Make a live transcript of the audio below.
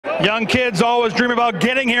Young kids always dream about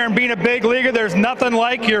getting here and being a big leaguer. There's nothing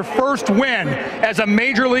like your first win as a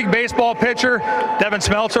Major League Baseball pitcher. Devin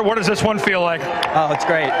Smeltzer, what does this one feel like? Oh, it's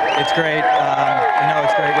great. It's great.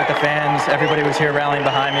 It's great with the fans. Everybody was here rallying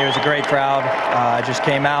behind me. It was a great crowd. I just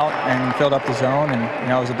came out and filled up the zone,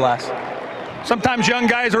 and it was a blast. Sometimes young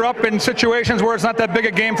guys are up in situations where it's not that big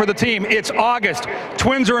a game for the team. It's August.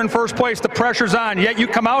 Twins are in first place. The pressure's on. Yet you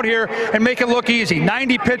come out here and make it look easy.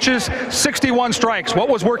 90 pitches, 61 strikes. What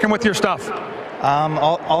was working with your stuff?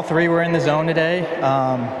 All three were in the zone today.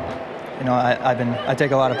 I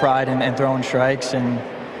take a lot of pride in throwing strikes, and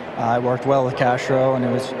I worked well with Castro, and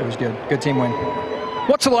it was good. Good team win.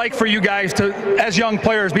 What's it like for you guys to, as young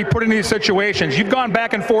players, be put in these situations? You've gone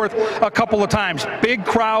back and forth a couple of times. Big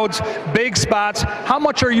crowds, big spots. How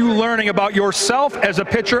much are you learning about yourself as a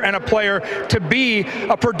pitcher and a player to be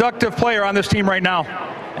a productive player on this team right now?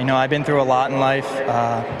 I've been through a lot in life,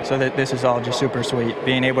 so that this is all just super sweet.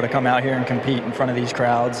 Being able to come out here and compete in front of these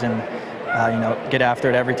crowds and, get after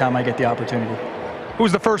it every time I get the opportunity.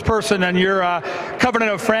 Who's the first person in your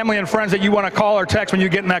covenant of family and friends that you want to call or text when you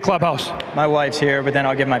get in that clubhouse? My wife's here, but then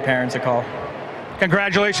I'll give my parents a call.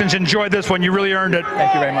 Congratulations. Enjoy this one. You really earned it.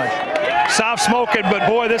 Thank you very much. Soft smoking, but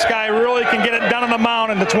boy, this guy really can get it done on the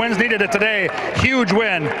mound, and the Twins needed it today. Huge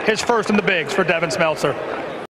win. His first in the bigs for Devin Smeltzer.